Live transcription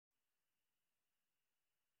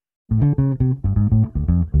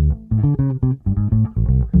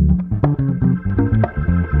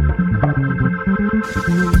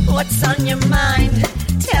What's on your mind?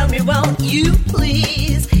 Tell me, won't you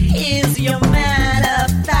please? Is your man a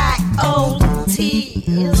fat old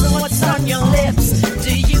tease? What's on your lips?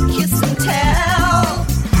 Do you kiss and tell?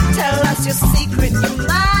 Tell us your secret, you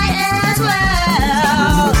might as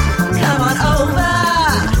well.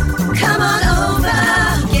 Come on over,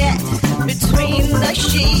 get between the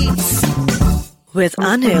sheets with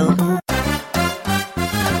Anil.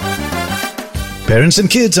 Parents and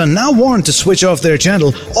kids are now warned to switch off their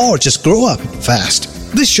channel or just grow up fast.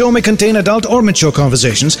 This show may contain adult or mature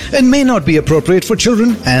conversations and may not be appropriate for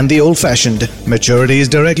children and the old-fashioned. Maturity is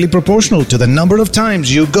directly proportional to the number of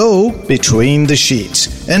times you go between the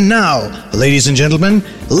sheets. And now, ladies and gentlemen,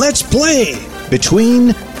 let's play Between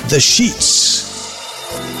the Sheets.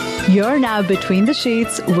 You're now Between the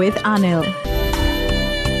Sheets with Anil.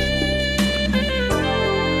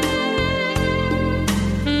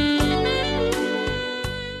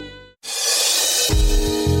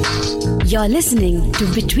 You're listening to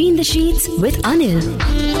Between the Sheets with Anil.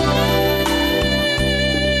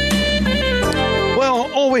 Well,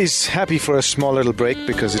 always happy for a small little break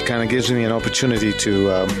because it kind of gives me an opportunity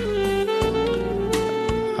to,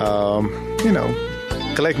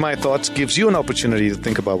 collect my thoughts, gives you an opportunity to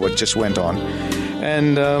think about what just went on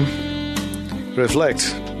and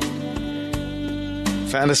reflect,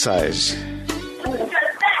 fantasize.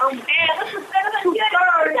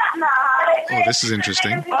 Oh, this is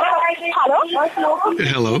interesting.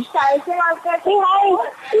 Hello?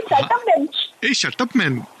 Hey, shut up,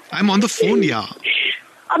 man. I'm on the phone, yeah.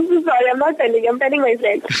 I'm so sorry. I'm not telling you. I'm telling my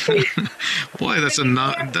friend. Boy, that's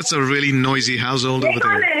a really noisy household over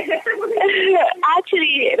there.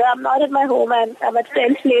 Actually, I'm not at my home and I'm at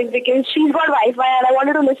friend's place because she's got Wi-Fi and I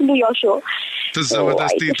wanted to listen to your show. तो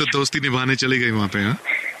ज़बरदस्ती तो दोस्ती निभाने चली गई वहाँ पे, हाँ?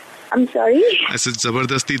 I'm sorry? ऐसे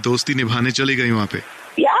ज़बरदस्ती दोस्ती निभाने चली गई वहाँ पे?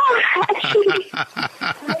 Yeah, actually.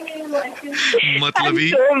 मतलबी?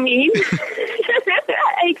 I'm so mean.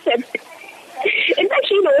 I accept it. In fact,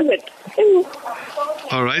 she knows it.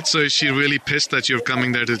 All right, so is she really pissed that you're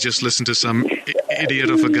coming there to just listen to some idiot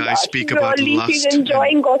of a guy speak about lust? She's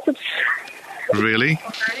enjoying gossips. Really?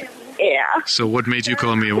 Yeah. So what made you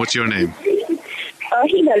call me? What's your name?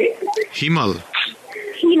 Hinal. Himal?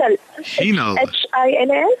 Hinal. Hinal?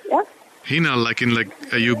 Hinal, yeah. Hinal,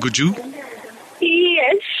 are you Guju?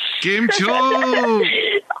 Yes. Game show!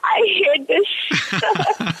 I hate this.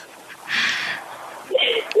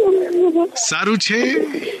 સારું છે?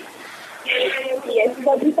 Yes,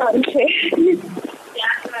 બધું સારું છે.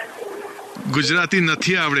 ગુજરાતી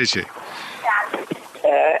નથી આવડે છે?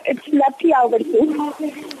 It's નથી આવડતું.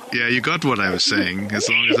 Yeah, you got what I was saying, as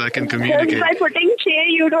long as I can communicate. By putting che,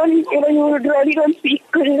 you really don't speak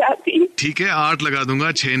Gujarati. ठीक है, 8 लगा दूंगा,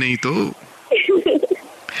 6 नहीं तो.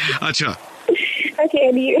 अच्छा. Okay,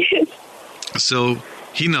 anyways. So,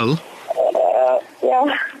 Hinal.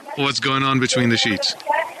 Yeah. What's going on between the sheets?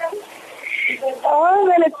 Well,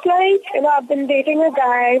 it's like, I've been dating a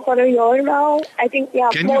guy for a year now. I think,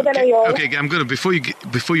 more than a year. Okay, I'm gonna,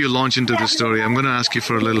 before you launch into the story, I'm gonna ask you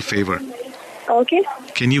for a little favor. Okay.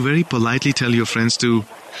 Can you very politely tell your friends to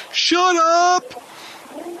shut up?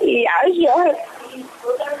 Yeah, sure.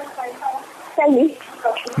 Tell me.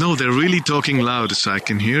 No, they're really talking loud, so I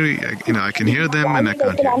can hear, I can hear them and I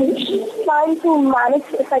can't hear. I'm trying to manage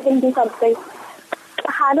if I can do something.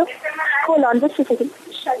 Hello? Hold on, just a second.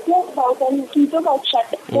 Shut your mouth and keep your mouth shut.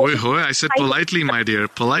 Oi, I said politely, my dear.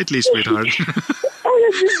 Politely, sweetheart.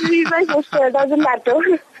 She's my sister. Doesn't matter.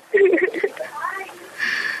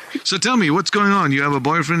 So tell me, what's going on? You have a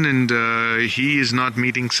boyfriend and he is not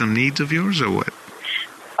meeting some needs of yours or what?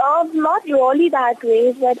 Not really that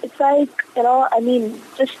way, but it's like,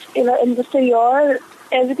 just, in just a year,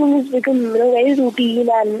 everything has become, very routine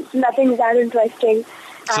and nothing's that interesting.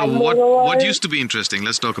 So what used to be interesting?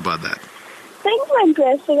 Let's talk about that. Things were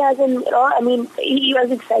interesting as in, he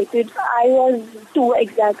was excited. I was too,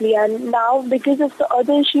 exactly. And now, because of the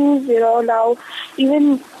other issues, now,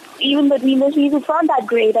 even between the sheets, it's not that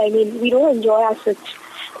great. We don't enjoy as such.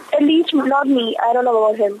 At least not me. I don't know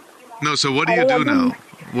about him. No, so what do you do now?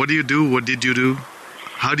 What do you do? What did you do?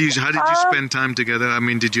 How did you spend time together?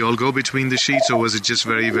 Did you all go between the sheets, or was it just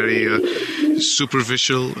very, very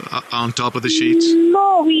superficial on top of the sheets?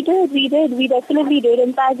 No, we did. We definitely did.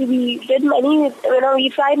 In fact, we did many, we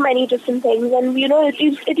tried many different things. And,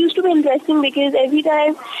 it used to be interesting because every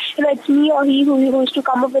time, it's me or he who used to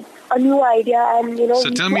come up with a new idea. And, So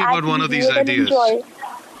tell me about one of these ideas.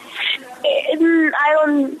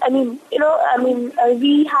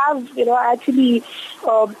 We have, actually,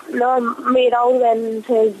 made out when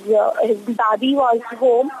his daddy was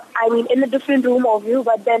home. I mean, in a different room of you,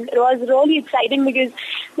 but then it was really exciting because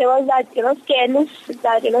there was that, scareness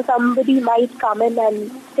that, somebody might come in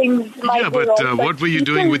and things might go wrong. What were you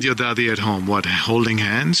doing with your daddy at home? What, holding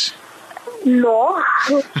hands? No.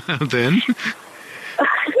 Then?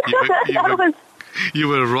 You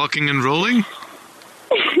were rocking and rolling?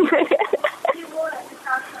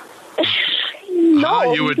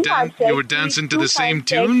 No, you were dancing to the same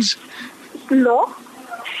tunes? No.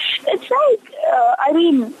 It's like, I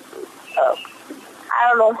don't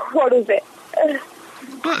know, what is it?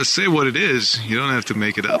 Well, say what it is. You don't have to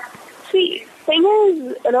make it up. See, thing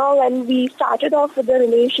is, when we started off with the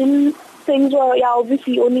relation, things were,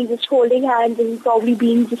 obviously only just holding hands and probably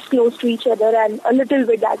being just close to each other and a little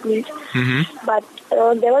bit at least. Mm-hmm. But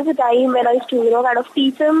there was a time when I used to, kind of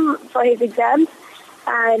teach him for his exams.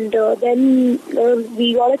 And then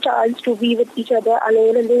we got a chance to be with each other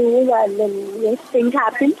alone in the room, and then yes, things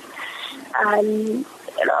happened. And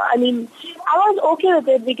I was okay with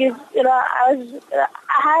it because I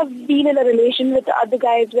have been in a relation with the other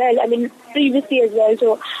guy as well. I mean, previously as well,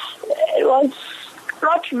 so it was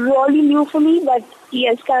not really new for me, but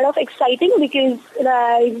yes, kind of exciting because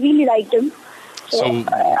I really liked him. So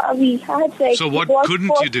we had sex. So what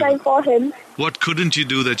couldn't you do? Time for him. What couldn't you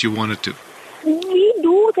do that you wanted to? We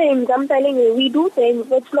do things, I'm telling you, we do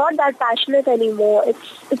things. It's not that passionate anymore.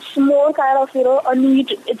 It's more kind of, a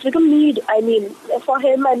need. It's like a need, for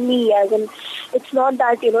him and me. As in, it's not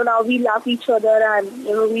that, now we love each other and,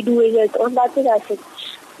 we doing it. Oh, that's it.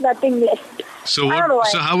 Nothing left. So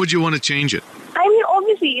how would you want to change it?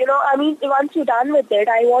 Obviously, once you're done with it,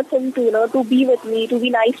 I want him to, to be with me, to be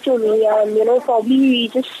nice to me, and, probably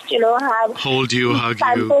just, have... Hold you, hug you.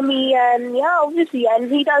 Pamper me, and, obviously,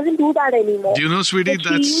 and he doesn't do that anymore. Do you know, sweetie,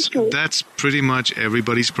 that's pretty much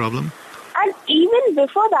everybody's problem. And even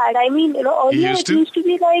before that, earlier it used to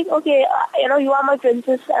be like, okay, you are my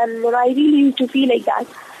princess, and, I really used to feel like that.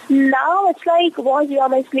 Now it's like, boss, you are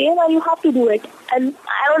my slave, and you have to do it. And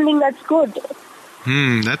I don't think that's good.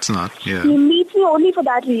 That's not, yeah. He needs me only for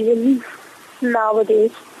that reason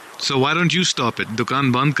nowadays. So why don't you stop it?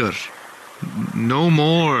 Dukaan band kar. No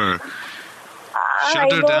more.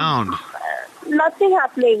 Shut her down. Nothing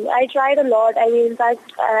happening. I tried a lot. In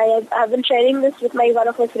fact, I've been sharing this with one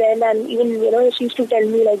of my friends, and even, she used to tell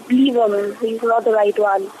me, like, leave him. He's not the right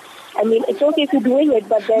one. It's okay if you're doing it,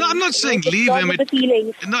 but then... No, I'm not saying leave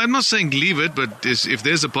him. No, I'm not saying leave it, but if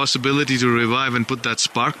there's a possibility to revive and put that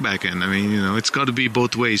spark back in, it's got to be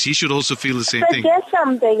both ways. He should also feel the same thing. Suggest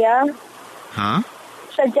something, yeah? Huh?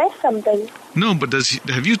 Suggest something. No, but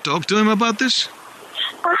have you talked to him about this?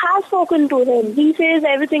 I have spoken to him. He says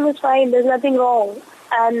everything is fine, there's nothing wrong.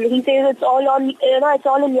 And he says it's all on, it's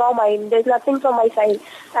all in your mind. There's nothing from my side.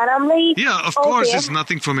 And I'm like... Yeah, of course it's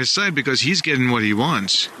nothing from his side because he's getting what he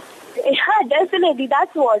wants. Yeah, definitely.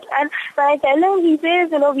 That's what. And when I tell him, he says,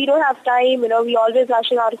 we don't have time. We always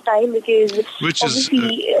rushing out of time because which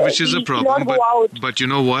is a problem. But you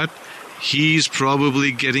know what? He's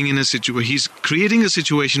probably getting in a situation. He's creating a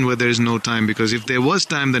situation where there is no time because if there was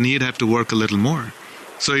time, then he'd have to work a little more.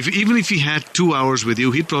 So even if he had 2 hours with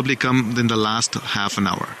you, he'd probably come in the last half an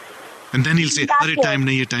hour. And then he'll say, time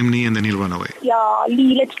nahi, and then he'll run away. Yeah,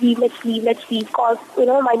 let's leave. Because,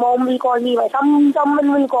 my mom will call me,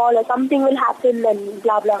 someone will call, or something will happen, and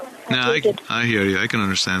blah, blah. I hear you. I can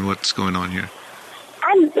understand what's going on here.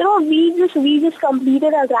 And, we just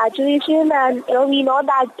completed our graduation, and, we know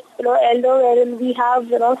that, elder wherein we have,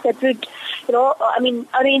 separate,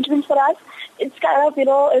 arrangements for us. It's kind of,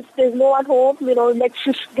 if there's no one home, let's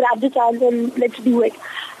just grab the chance and let's do it.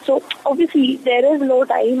 So, obviously, there is no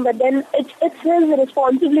time, but then it's his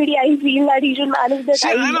responsibility. I feel that he should manage the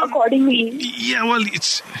time accordingly. Yeah, well,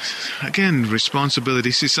 it's, again, responsibility.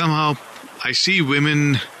 See, somehow, I see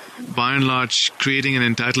women, by and large, creating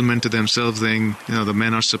an entitlement to themselves, saying, the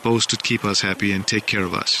men are supposed to keep us happy and take care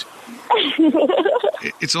of us.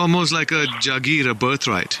 It's almost like a jagir, a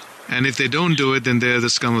birthright. And if they don't do it, then they're the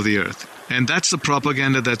scum of the earth. And that's the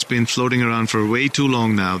propaganda that's been floating around for way too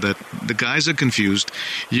long now, that the guys are confused.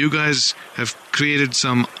 You guys have created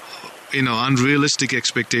some, unrealistic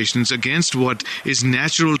expectations against what is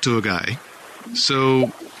natural to a guy. So...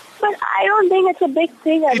 But I don't think it's a big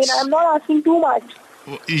thing. I'm not asking too much.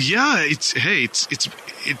 Well, yeah,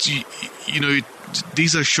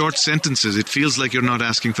 these are short sentences. It feels like you're not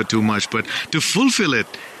asking for too much. But to fulfill it,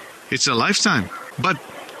 it's a lifetime. But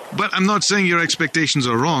I'm not saying your expectations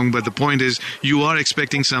are wrong, but the point is you are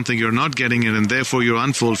expecting something, you're not getting it, and therefore you're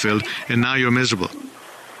unfulfilled, and now you're miserable.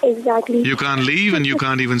 Exactly. You can't leave and you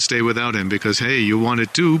can't even stay without him because, hey, you want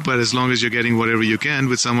it too, but as long as you're getting whatever you can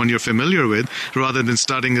with someone you're familiar with, rather than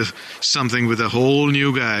starting something with a whole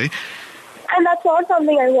new guy. And that's not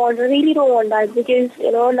something I want. I really don't want that because,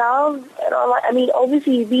 now, I mean,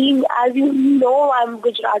 obviously, being, as you know, I'm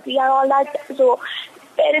Gujarati and all that, so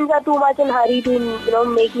parents are too much in a hurry to,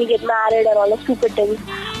 make me get married and all the stupid things.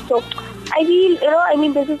 So I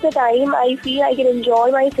feel, this is the time I feel I can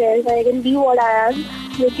enjoy myself and I can be what I am.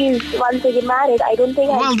 Because once I get married, I don't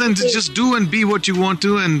think Well, then just do and be what you want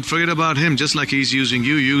to and forget about him. Just like he's using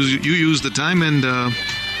you. You use the time and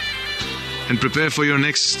prepare for your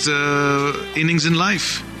next innings in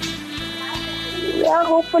life. Yeah,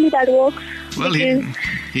 hopefully that works. Well,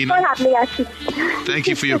 it's not happening actually. Thank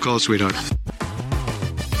you for your call, sweetheart.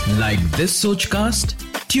 Like this Sochcast?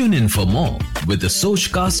 Tune in for more with the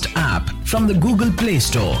Sochcast app from the Google Play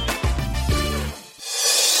Store.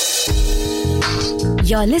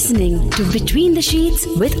 You're listening to Between the Sheets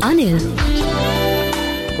with Anil.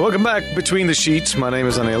 Welcome back, Between the Sheets. My name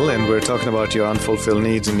is Anil, and we're talking about your unfulfilled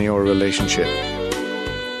needs in your relationship.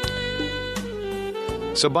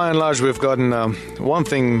 So, by and large, we've gotten one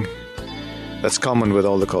thing that's common with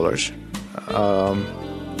all the callers.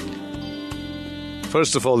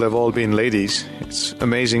 First of all, they've all been ladies. It's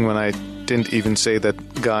amazing when I didn't even say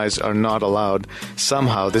that guys are not allowed.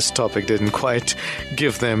 Somehow, this topic didn't quite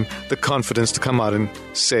give them the confidence to come out and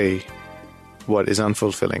say what is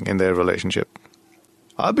unfulfilling in their relationship.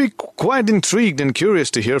 I'll be quite intrigued and curious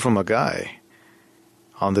to hear from a guy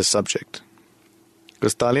on this subject.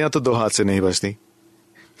 Because taaliyan to do haath se nahi bajti.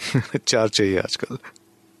 Char chahiye aajkal.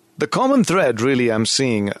 The common thread really I'm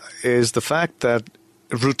seeing is the fact that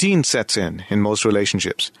routine sets in most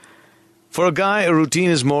relationships. For a guy, a routine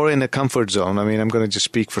is more in a comfort zone. I mean, I'm going to just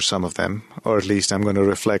speak for some of them, or at least I'm going to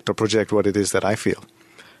reflect or project what it is that I feel.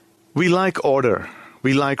 We like order.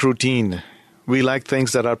 We like routine. We like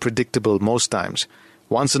things that are predictable most times.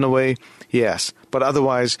 Once in a way, yes. But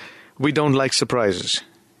otherwise, we don't like surprises.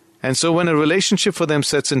 And so when a relationship for them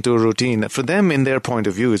sets into a routine, for them, in their point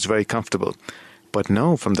of view, it's very comfortable. But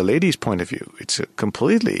no, from the lady's point of view, it's a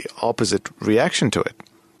completely opposite reaction to it.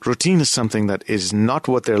 Routine is something that is not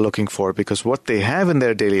what they're looking for because what they have in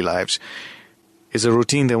their daily lives is a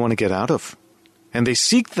routine they want to get out of. And they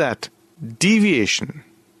seek that deviation,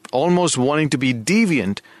 almost wanting to be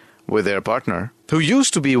deviant with their partner, who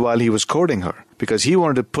used to be while he was courting her, because he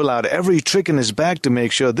wanted to pull out every trick in his bag to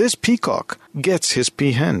make sure this peacock gets his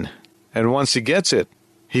peahen. And once he gets it,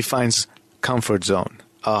 he finds comfort zone.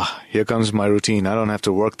 Here comes my routine. I don't have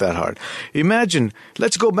to work that hard. Imagine,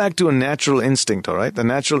 let's go back to a natural instinct, all right? The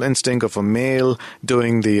natural instinct of a male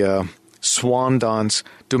doing the swan dance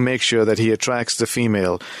to make sure that he attracts the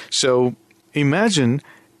female. So imagine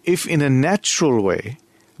if in a natural way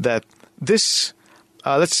that this,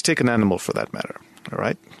 let's take an animal for that matter, all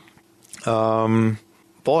right?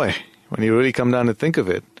 Boy, when you really come down to think of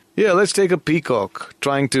it, yeah, let's take a peacock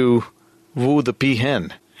trying to woo the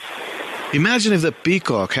peahen. Imagine if the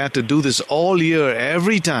peacock had to do this all year,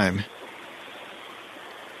 every time.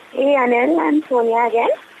 Hey Anil, I'm Sonia again.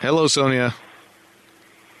 Hello, Sonia.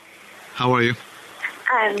 How are you?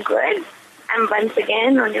 I'm good. I'm once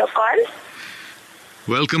again on your call.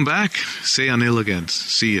 Welcome back. Say Anil again.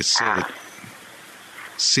 See it. Say it.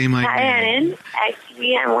 Say my Hi name. Anil.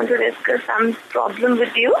 Actually, I want to discuss some problem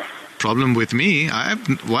with you. Problem with me? I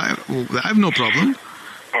have no problem.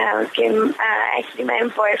 Okay. Actually, my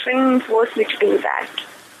boyfriend forced me to do that.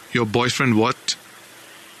 Your boyfriend what?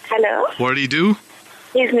 Hello? What did he do?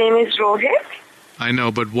 His name is Rohit. I know,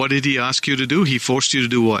 but what did he ask you to do? He forced you to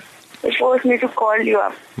do what? He forced me to call you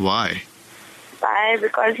up. Why? Why?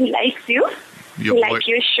 Because he likes you. He likes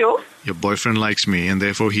your show. Your boyfriend likes me, and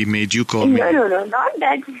therefore he made you call me. No, not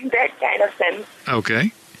that kind of sense.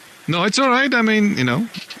 Okay. No, it's all right. I mean,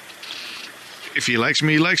 if he likes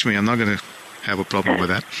me, he likes me. I'm not going to have a problem with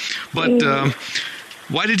that. But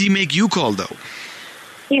why did he make you call, though?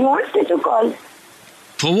 He wants me to call.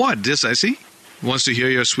 For what? This, I see. Wants to hear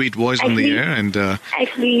your sweet voice on the air and...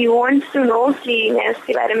 Actually, he wants to know कि मैं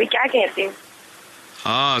उसके बारे में क्या कहती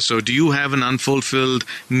हूँ. So do you have an unfulfilled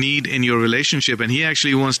need in your relationship? And he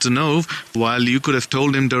actually wants to know while you could have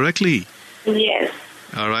told him directly. Yes.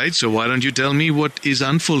 All right, so why don't you tell me what is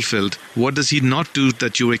unfulfilled? What does he not do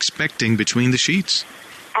that you're expecting between the sheets?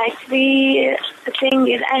 Actually, the thing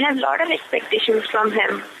is, I have a lot of expectations from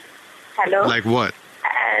him. Hello? Like what?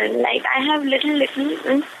 Like I have little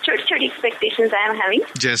choti expectations I am having.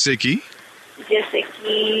 Jaise ki?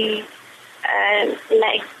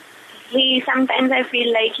 Like he sometimes I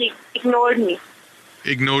feel like he ignored me.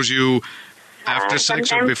 Ignores you after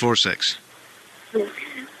sex or before sex?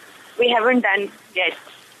 We haven't done yet.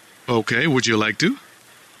 Okay, would you like to?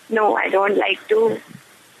 No, I don't like to.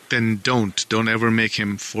 Then don't. Don't ever make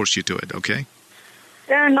him force you to it, okay?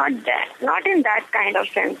 Not in that kind of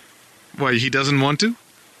sense. Why, he doesn't want to?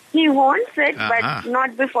 He wants it, Uh-huh. but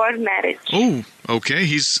not before marriage. Oh, okay.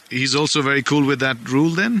 He's also very cool with that rule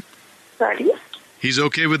then? Sorry? He's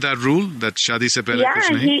okay with that rule, that shadi se pehle Yeah, kuch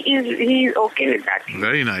nahi? he's okay with that.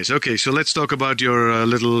 Very nice. Okay, so let's talk about your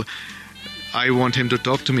little I want him to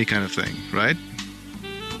talk to me kind of thing, right?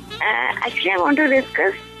 Actually, I want to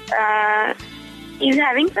discuss. He's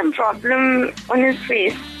having some problem on his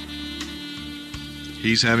face.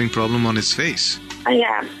 He's having problem on his face.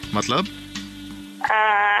 Yeah. Matlab?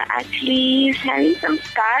 Actually, he's having some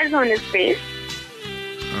scars on his face,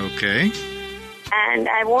 Okay. and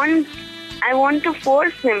I want to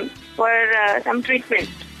force him for some treatment.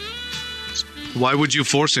 Why would you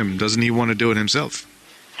force him? Doesn't he want to do it himself?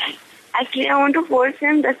 Actually, I want to force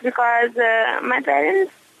him just because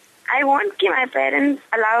I want कि my parents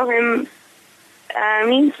allow him,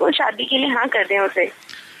 means वो शादी के लिए हाँ कर दें उसे.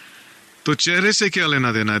 तो चेहरे से क्या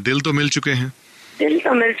लेना देना है? दिल तो मिल चुके हैं. दिल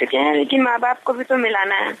तो मिल चुके हैं, लेकिन माँ बाप को भी तो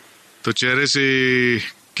मिलाना है. तो चेहरे से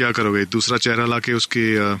क्या करोगे? दूसरा चेहरा लाके उसके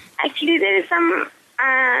Actually, there is some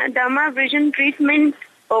dermabrasion treatment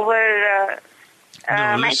over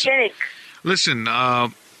No, my listen. clinic. Listen,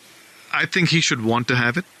 I think he should want to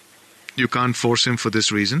have it. You can't force him for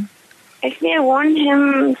this reason. Actually, I want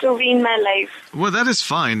him to be in my life. Well, that is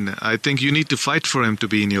fine. I think you need to fight for him to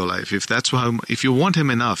be in your life. If you want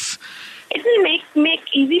him enough, It will make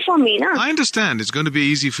easy for me, na? I understand it's going to be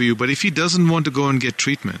easy for you. But if he doesn't want to go and get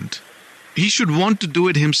treatment, he should want to do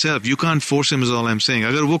it himself. You can't force him. Is all I'm saying.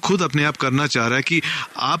 अगर वो खुद अपने आप करना चाह रहा है कि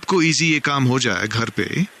आपको easy ये काम हो जाए घर पे,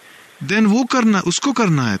 then वो करना, उसको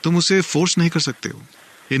करना है. तुम उसे force नहीं कर सकते हो.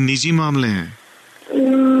 ये निजी मामले हैं.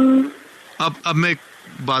 अब मैं एक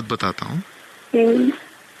बात बताता हूँ.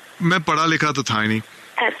 मैं पढ़ा लिखा तो था ही नहीं.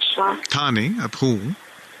 अच्छा. था नहीं, अब हूँ.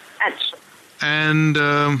 अच्छा. एंड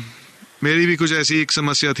मेरी भी कुछ ऐसी एक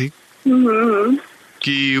समस्या थी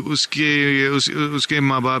कि उसके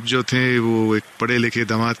माँ बाप जो थे वो एक पढ़े लिखे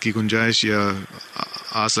दामाद की गुंजाइश या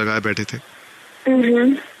आस लगाए बैठे थे.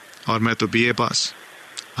 और मैं तो बीए पास,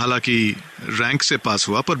 हालांकि रैंक से पास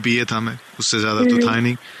हुआ, पर बीए था मैं, उससे ज्यादा तो था ही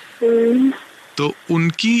नहीं. तो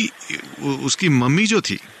उसकी मम्मी जो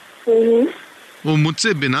थी वो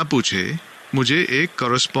मुझसे बिना पूछे मुझे एक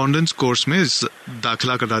कॉरेस्पॉन्डेंस कोर्स में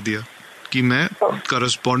दाखिला करा दिया कि मैं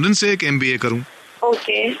कॉरेस्पॉन्डेंस से एक MBA करूं.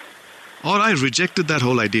 ओके. और I rejected that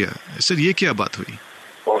whole idea. Sir ये क्या बात हुई?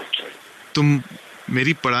 ओके. तुम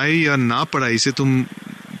मेरी पढ़ाई या ना पढ़ाई से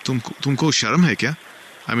तुमको शर्म है क्या?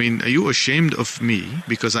 I mean, are you ashamed of me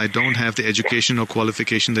because I don't have the education or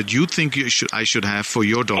qualification that you think I should have for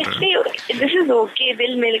your daughter? Actually, this is okay.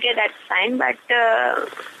 Dil mil ke, that's fine. But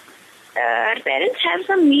parents have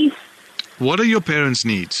some needs. What are your parents'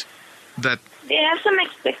 needs? That They have some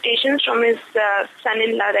expectations from his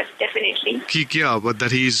son-in-law. That's definitely. कि क्या?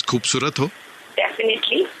 That he is खूबसूरत हो?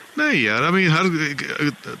 Definitely. नहीं यार, I mean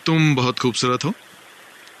तुम बहुत खूबसूरत हो.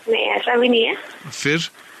 नहीं, ऐसा भी नहीं है. फिर?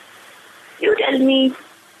 You tell me.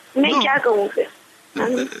 मैं No. क्या कहूँ फिर?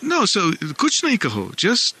 No, so कुछ नहीं कहो.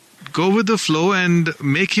 Just go with the flow and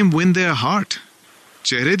make him win their heart.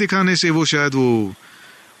 चेहरे दिखाने से वो शायद वो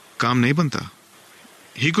काम नहीं बनता.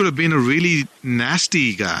 He could have been a really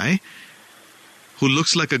nasty guy who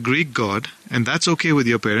looks like a Greek god, and that's okay with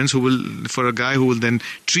your parents, for a guy who will then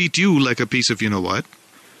treat you like a piece of you know what.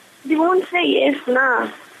 They won't say yes,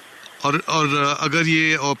 na. और अगर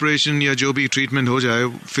ये operation या जो भी treatment हो जाए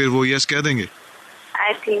फिर वो यस कह देंगे.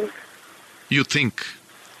 I think. You think?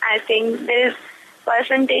 I think there is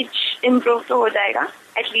percentage improve तो हो जाएगा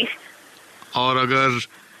at least. और अगर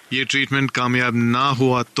ये ट्रीटमेंट कामयाब ना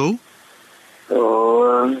हुआ तो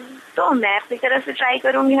मैं अपनी तरफ से ट्राई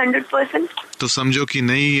करूंगी 100%. तो समझो कि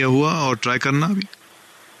नहीं ये हुआ और ट्राई करना भी.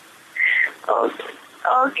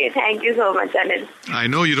 Okay, thank you so much, Anil. I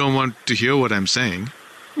know you don't want to hear what I'm saying.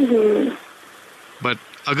 But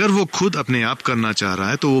अगर वो खुद अपने आप करना चाह रहा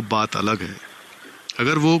है तो वो बात अलग है.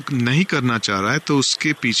 अगर वो नहीं करना चाह रहा है तो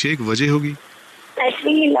उसके पीछे एक वजह होगी.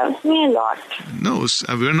 Actually, he loves me a lot. No,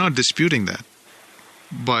 we're not disputing that.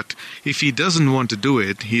 But if he doesn't want to do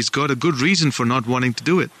it, he's got a good reason for not wanting to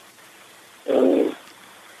do it.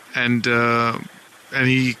 And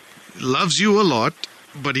he loves you a lot,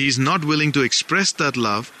 but he's not willing to express that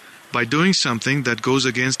love by doing something that goes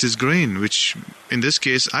against his grain, which in this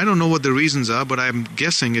case, I don't know what the reasons are, but I'm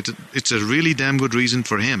guessing it's a really damn good reason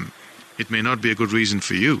for him. It may not be a good reason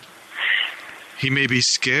for you. He may be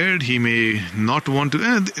scared. He may not want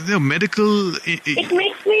to. Medical. It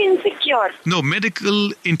makes me insecure. No,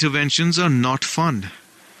 medical interventions are not fun.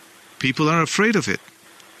 People are afraid of it.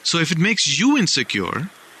 So if it makes you insecure,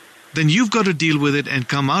 then you've got to deal with it and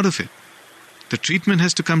come out of it. The treatment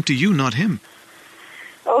has to come to you, not him.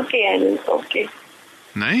 Okay, Anil. Okay.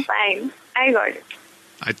 Nahi? Fine. I got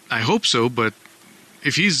it. I hope so, but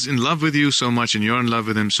if he's in love with you so much and you're in love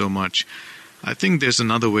with him so much, I think there's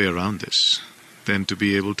another way around this than to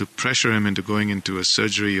be able to pressure him into going into a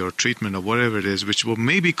surgery or treatment or whatever it is, which will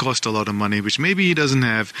maybe cost a lot of money, which maybe he doesn't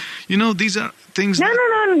have. You know, these are things... No.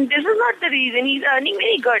 This is not the reason. He's earning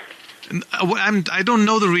very good. I don't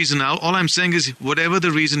know the reason now. All I'm saying is, whatever the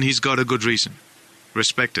reason, he's got a good reason.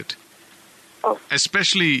 Respect it. Oh.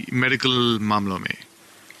 Especially medical mamlo mein.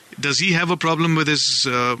 Does he have a problem with his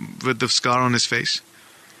with the scar on his face?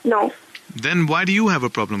 No. Then why do you have a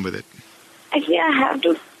problem with it? Actually, I have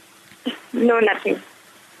to... No, nothing.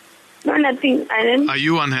 No, nothing. Anil. Are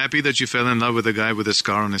you unhappy that you fell in love with a guy with a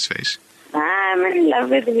scar on his face? I'm in love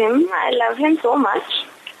with him. I love him so much.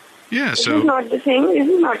 Yeah, This so... is not the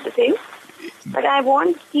thing. But I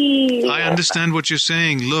want the... I understand what you're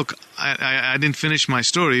saying. Look, I didn't finish my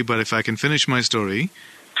story, but if I can finish my story,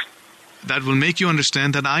 that will make you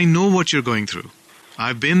understand that I know what you're going through.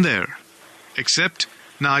 I've been there. Except,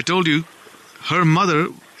 now I told you, her mother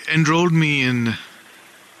enrolled me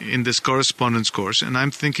in this correspondence course, and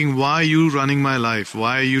I'm thinking, why are you running my life?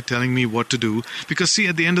 Why are you telling me what to do? Because see,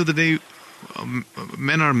 at the end of the day,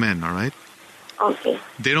 men are men, all right? Okay.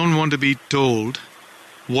 They don't want to be told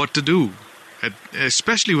what to do.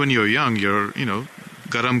 Especially when you're young, you're,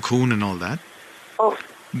 garam khoon and all that. Oh.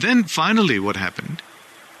 Then finally what happened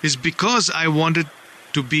is, because I wanted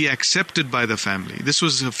to be accepted by the family, this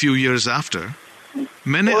was a few years after,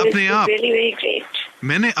 मैंने Oh, अपने this is आप really very great.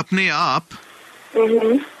 मैंने अपने आप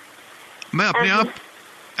Mm-hmm. मैं अपने आप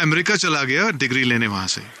America चला गया डिग्री लेने वहां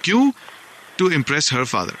से. क्यों? To impress her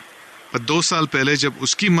father. पर 2 साल पहले जब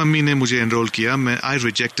उसकी मम्मी ने मुझे एनरोल किया, मैं I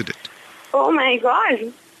rejected it. Oh my God.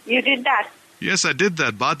 You did that. Yes I did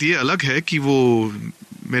that. बात ये अलग है कि वो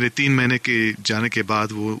मेरे 3 महीने के जाने के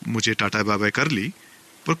बाद वो मुझे टाटा बाय बाय कर ली,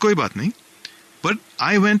 पर कोई बात नहीं. But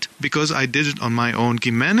I went because I did it on my own.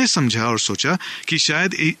 कि मैंने समझा और सोचा कि शायद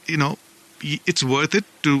it's worth it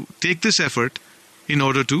to take this effort in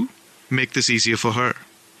order to make this easier for her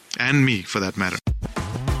and me, for that matter.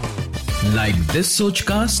 Like this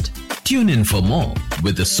Sochcast? Tune in for more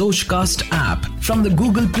with the Sochcast app from the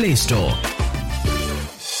Google Play Store.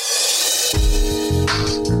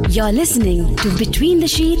 You're listening to Between the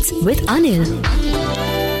Sheets with Anil.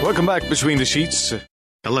 Welcome back, Between the Sheets.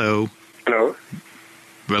 Hello. Hello.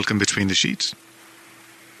 Welcome, Between the Sheets.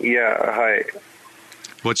 Yeah, hi.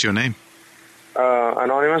 What's your name?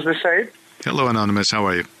 Anonymous this side. Hello, Anonymous. How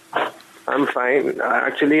are you? I'm fine.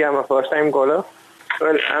 Actually, I'm a first-time caller.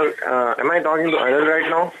 Well, am I talking to Anil right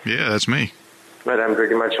now? Yeah, that's me. Well, I'm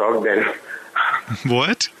pretty much shocked then.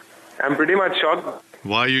 What? I'm pretty much shocked.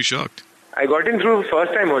 Why are you shocked? I got in through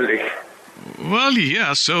first time only. Well,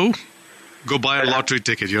 yeah, so go buy a lottery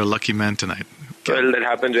ticket. You're a lucky man tonight. Well, that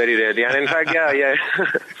happens very rarely. And in fact, yeah.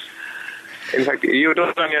 In fact, you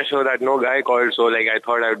told on your show that no guy called, so I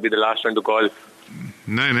thought I would be the last one to call.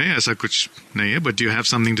 No, ऐसा कुछ नहीं है. But do you have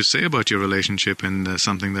something to say about your relationship and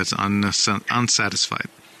something that's unsatisfied?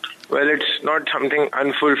 Well, it's not something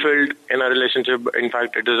unfulfilled in a relationship. In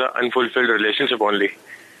fact, it is an unfulfilled relationship only.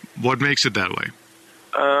 What makes it that way?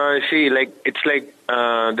 See, it's like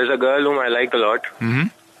there's a girl whom I like a lot. Mm-hmm.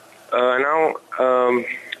 Now,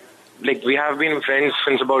 we have been friends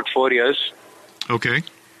since about 4 years. Okay.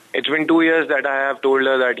 It's been 2 years that I have told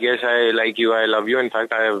her that, yes, I like you, I love you. In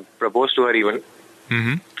fact, I have proposed to her even.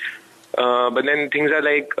 Mm-hmm. But then things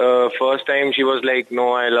are first time she was like,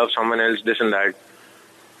 no, I love someone else, this and that.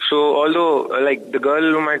 So although, the girl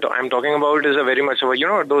whom I'm talking about is a very much of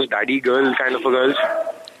a, those daddy girl kind of a girls.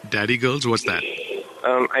 Daddy girls? What's that?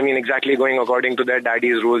 I mean, exactly going according to their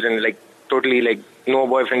daddy's rules and totally no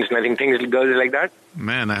boyfriends, nothing, things, girls like that.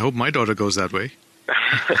 Man, I hope my daughter goes that way.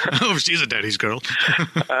 Oh, she's a daddy's girl.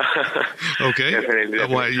 Okay. Definitely.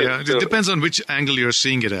 Why? Yeah, it depends on which angle you're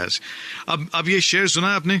seeing it as. अब ये शेर सुना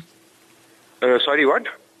है आपने? Sorry, what?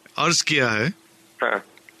 अर्ज किया है. हाँ.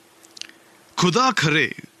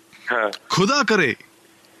 खुदा करे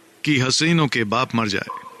कि हसीनों के बाप मर जाए.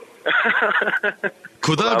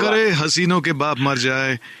 खुदा करे हसीनों के बाप मर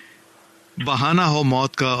जाए, बहाना हो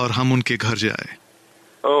मौत का और हम उनके घर जाए.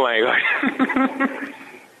 Oh my God.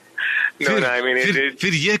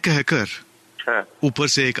 फिर ये कहकर ऊपर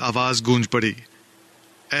से एक आवाज गूंज पड़ी,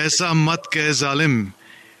 ऐसा मत कह जालिम,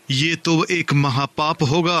 ये तो एक महापाप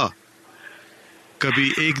होगा,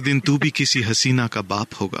 कभी एक दिन तू भी किसी हसीना का बाप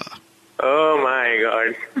होगा. Oh my God.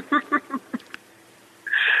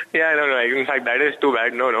 Yeah, no. In fact, that is too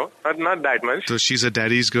bad. No, not that much. So she's a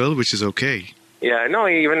daddy's girl, which is okay. Yeah, no,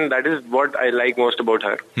 even that is what I like most about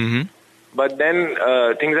her. Mm-hmm. But then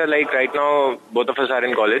things are like right now, both of us are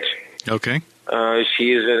in college. Okay.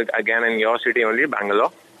 She is again in your city only,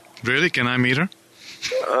 Bangalore. Really? Can I meet her?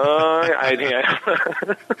 I think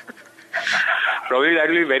probably that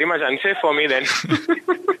will be very much unsafe for me then.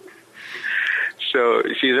 So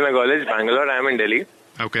she's in a college, Bangalore. I am in Delhi.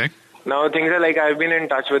 Okay. Now things are like I've been in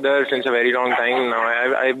touch with her since a very long time. Now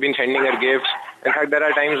I've been sending her gifts. In fact, there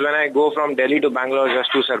are times when I go from Delhi to Bangalore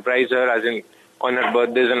just to surprise her, as in on her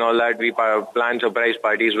birthdays and all that. We plan surprise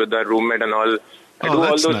parties with her roommate and all. I do all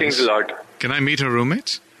that's those nice. things a lot. Can I meet her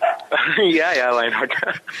roommates? Yeah, why not?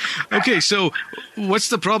 Okay, so what's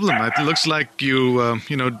the problem? It looks like you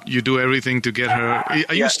do everything to get her.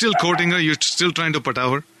 Are you still courting her? You're still trying to pata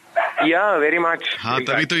her? Yeah, very much. हाँ, In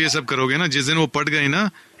तभी fact. तो ये सब करोगे ना. जिस दिन वो पट गई ना,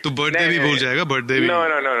 तो birthday भी भूल जाएगा. Birthday भी.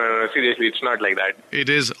 No. Seriously, it's not like that. It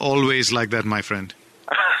is always like that, my friend.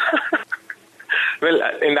 Well,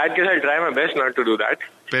 in that case, I'll try my best not to do that.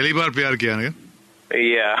 पहली बार प्यार किया ना?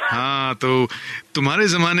 Yeah. हाँ, तो तुम्हारे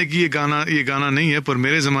जमाने की ये गाना नहीं है, पर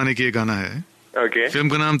मेरे जमाने की ये गाना है. Okay. फिल्म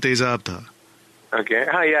का नाम तेजाब था. Okay.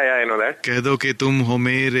 Yeah, I know that. कह दो कि तुम हो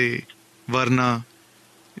मेरे, वरना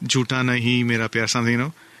झूठा नहीं मेरा प्यार. Something, you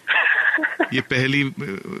know? ये पहली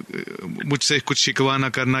मुझसे कुछ शिकवा ना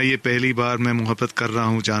करना, ये पहली बार मैं मोहब्बत कर रहा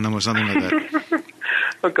हूँ जानम or something like that.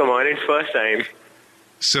 Oh, come on, it's first time.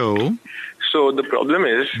 So the problem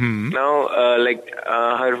is now,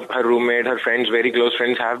 her roommate, her friends, very close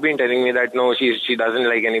friends, have been telling me that no, she doesn't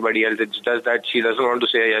like anybody else. It's just that she doesn't want to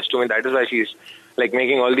say yes to me. That is why she's like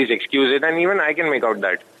making all these excuses, and even I can make out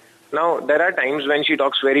that. Now, there are times when she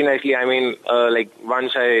talks very nicely. I mean,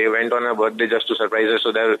 once I went on her birthday just to surprise her,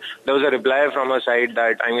 so there was a reply from her side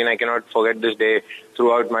that, I mean, I cannot forget this day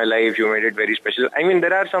throughout my life. You made it very special. I mean,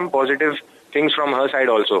 there are some positive things from her side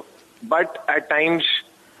also. But at times,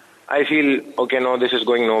 I feel, okay, no, this is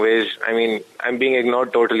going no ways. I mean, I'm being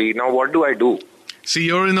ignored totally. Now, what do I do? See,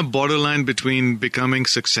 you're in a borderline between becoming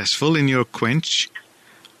successful in your quench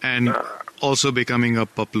and also becoming a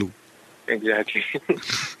paplu. Exactly.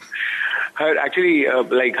 Her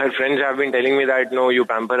friends have been telling me that no, you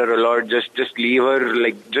pamper her a lot. Just leave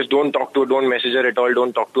her. Just don't talk to her. Don't message her at all.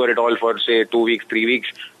 Don't talk to her at all for say 2 weeks, 3 weeks.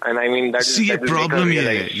 And I mean that. See, that problem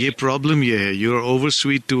ये है. You're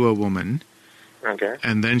oversweet to a woman. Okay.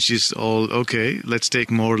 And then she's all okay. Let's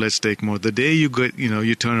take more. The day you get,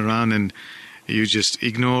 you turn around and you just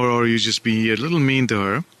ignore or you just be a little mean to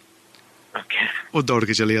her. Okay. वो दौड़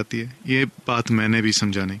के चली जाती है. ये बात मैंने भी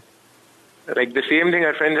समझा नहीं. Like the same thing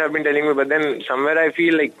her friends have been telling me, but then somewhere I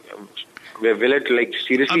feel like, will it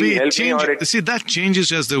seriously help me or it? See, that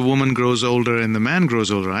changes as the woman grows older and the man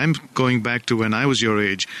grows older. I'm going back to when I was your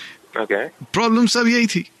age. Okay. Problem सब यही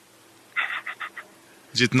थी.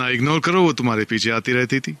 जितना ignore करो वो तुम्हारे पीछे आती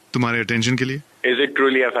रहती थी तुम्हारे अटेंशन के लिए. Is it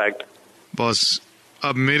truly a fact? Boss,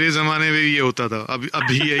 अब मेरे जमाने में भी ये होता था. अब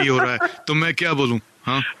भी यही हो रहा है. तो मैं क्या बोलूं?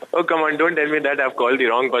 हाँ? Oh come on, don't tell me that I've called the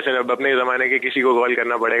wrong person. अब अपने जमाने के किसी को कॉल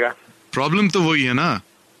करना पड़ेगा. प्रॉब्लम तो वही है ना.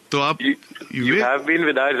 तो आप you have been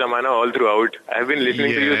with our zamana all throughout. I've been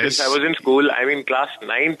listening to you since I was in school. I'm in class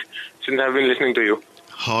 9th since I've been listening to you.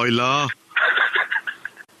 हौला.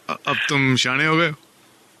 अब तुम शाने हो गए?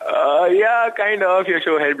 Yeah, kind of. Your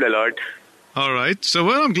show helped a lot. All right. So,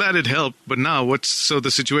 well, I'm glad it helped. But now,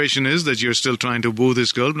 the situation is that you're still trying to woo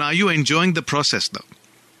this girl. Now, are you enjoying the process, though?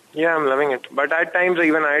 Yeah, I'm loving it. But at times,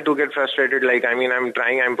 even I too get frustrated. Like, I mean,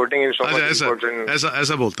 I'm putting in so much effort.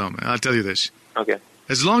 ऐसा बोलता हूँ मैं. I'll tell you this. Okay.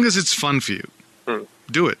 As long as it's fun for you,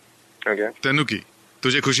 do it. Okay. Tanuki,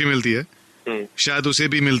 तुझे खुशी मिलती है. शायद उसे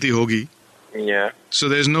भी मिलती होगी. Yeah. So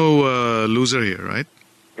there's no loser here, right?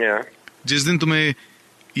 Yeah. जिस दिन तुम्हें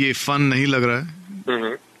ये fun नहीं लग रहा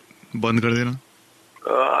है, बंद कर देना.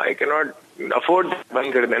 I cannot afford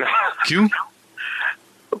बंद कर देना. क्यों?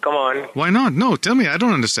 Come on. Why not? No, tell me. I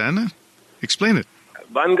don't understand. Explain it.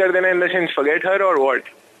 बंद कर देना in the sense forget her or what?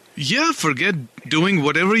 Yeah, forget doing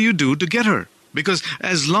whatever you do to get her. Because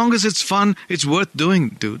as long as it's fun, it's worth doing,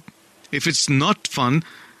 dude. If it's not fun,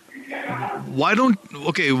 why don't...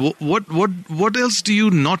 Okay, what else do you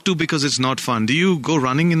not do because it's not fun? Do you go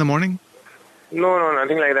running in the morning? No,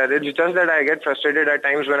 nothing like that. It's just that I get frustrated at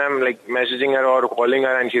times when I'm like messaging her or calling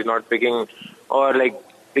her and she's not picking, or like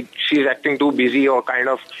she's acting too busy or kind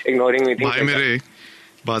of ignoring me. भाई मेरे,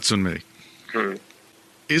 बात सुन मेरी.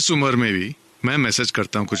 इस उम्र में भी मैं message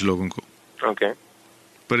करता हूँ कुछ लोगों को. Okay.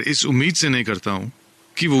 पर इस उम्मीद से नहीं करता हूँ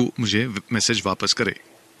कि वो मुझे मैसेज वापस करे.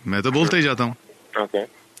 मैं तो बोलते ही जाता हूँ. Okay.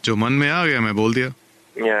 जो मन में आ गया मैं बोल दिया.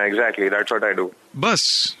 Yeah, exactly. That's what I do.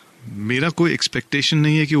 बस मेरा कोई एक्सपेक्टेशन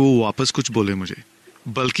नहीं है कि वो वापस कुछ बोले मुझे.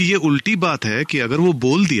 बल्कि ये उल्टी बात है कि अगर वो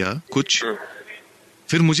बोल दिया कुछ,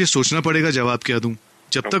 फिर मुझे सोचना पड़ेगा जवाब क्या दूं.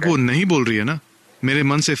 जब तक वो नहीं बोल रही है ना, मेरे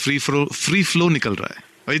मन से फ्री फ्लो निकल रहा है.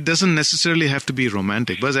 It doesn't necessarily have to be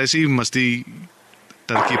romantic. बस ऐसी मस्ती,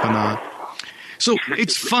 तरकीपना. So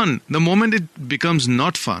it's fun. The moment it becomes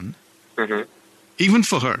not fun, even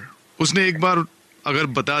for her, उसने एक बार अगर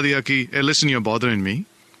बता दिया कि hey, listen, you're bothering me,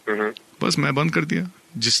 बस मैं बंद कर दिया.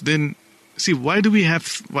 जिस दिन, see, why do we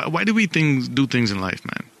do things in life,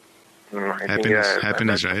 man?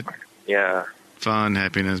 Happiness, right? Yeah. Fun,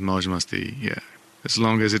 happiness, mauj masti, yeah. As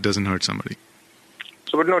long as it doesn't hurt somebody.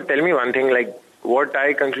 So, but no, tell me one thing, like, what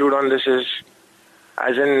I conclude on this is,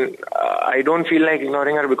 as in, I don't feel like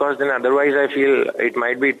ignoring her because then otherwise I feel it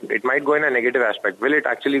might go in a negative aspect. Will it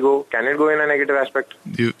actually go? Can it go in a negative aspect?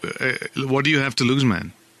 What do you have to lose,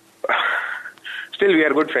 man? Still, we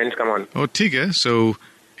are good friends, come on. Oh, theek hai. So,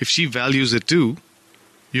 if she values it too,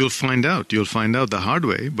 you'll find out. You'll find out the hard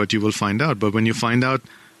way, but you will find out. But when you find out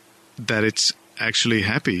that it's actually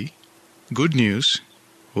happy, good news,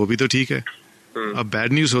 वो भी तो ठीक है. अब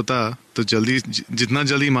bad news होता तो जल्दी, जितना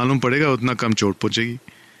जल्दी मालूम पड़ेगा उतना कम चोट पहुंचेगी.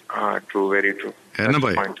 हाँ, ट्रू, वेरी ट्रू. है ना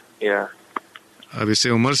भाई? या. अब इससे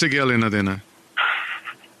उम्र से क्या लेना देना है?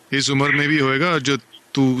 इस उम्र में भी होएगा, जो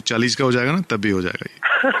तू 40 का हो जाएगा ना, तब भी हो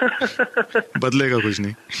जाएगा. बदलेगा कुछ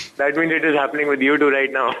नहीं. That means it is happening with you too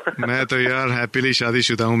right now. मैं तो यार हैप्पीली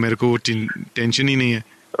शादीशुदा हूँ, मेरे को वो टेंशन ही नहीं है.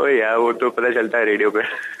 ओ यार, वो तो पता चलता है रेडियो पे.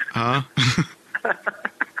 हाँ.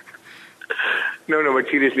 No, but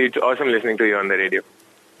seriously, it's awesome listening to you on the radio.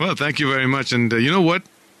 Well, thank you very much. And you know what?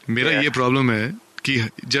 मेरा ये प्रॉब्लम है कि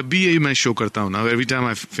जब भी ये मैं शो करता हूँ ना, every time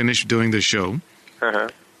I finish doing the show,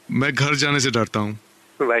 मैं घर जाने से डरता हूँ.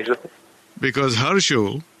 Why so? Because her show,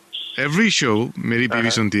 every show, मेरी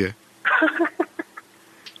बीवी सुनती है.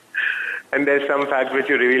 And there's some fact which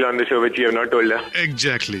you reveal on the show which you have not told her.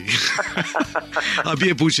 Exactly. अब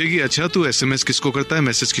ये पूछेगी, अच्छा तू SMS किसको करता है,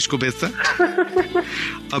 मैसेज किसको भेजता है?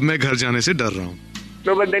 अब मैं घर जाने से डर रहा हूँ.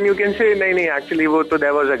 No, but then you can say नहीं, actually वो तो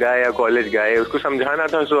there was a guy, a college guy, उसको समझाना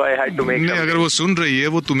था, so I had to make. नहीं, अगर वो सुन रही है,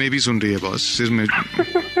 वो तुम्हें भी सुन रही है, बॉस. सिर्फ में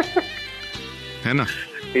है ना?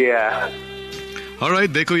 Yeah. All right,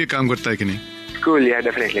 देखो ये काम करता है कि नहीं. Cool, yeah,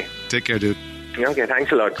 definitely. Take care, dude. Okay,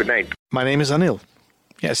 thanks a lot. Good night. My name is Anil.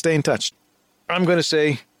 Yeah, stay in touch. I'm going to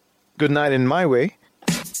say good night in my way.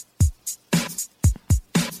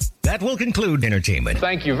 That will conclude entertainment.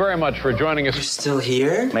 Thank you very much for joining us. You're still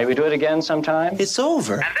here? Maybe do it again sometime. It's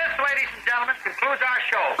over. And this, ladies and gentlemen, concludes our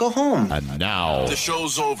show. Go home. And now the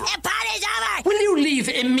show's over. The party's over. Will you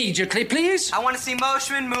leave immediately, please? I want to see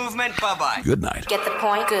motion, movement. Bye-bye. Good night. Get the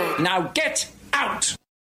point? Good. Now get out.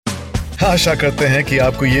 आशा करते हैं कि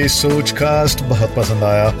आपको ये सोच cast बहुत पसंद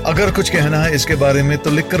आया. अगर कुछ कहना है इसके बारे में तो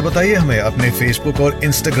लिखकर बताइए हमें अपने फेसबुक और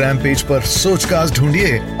इंस्टाग्राम पेज पर सोच कास्ट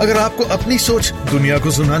ढूंढिए. अगर आपको अपनी सोच दुनिया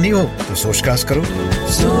को सुनानी हो तो सोच कास्ट करो.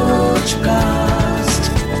 सोच कास्ट.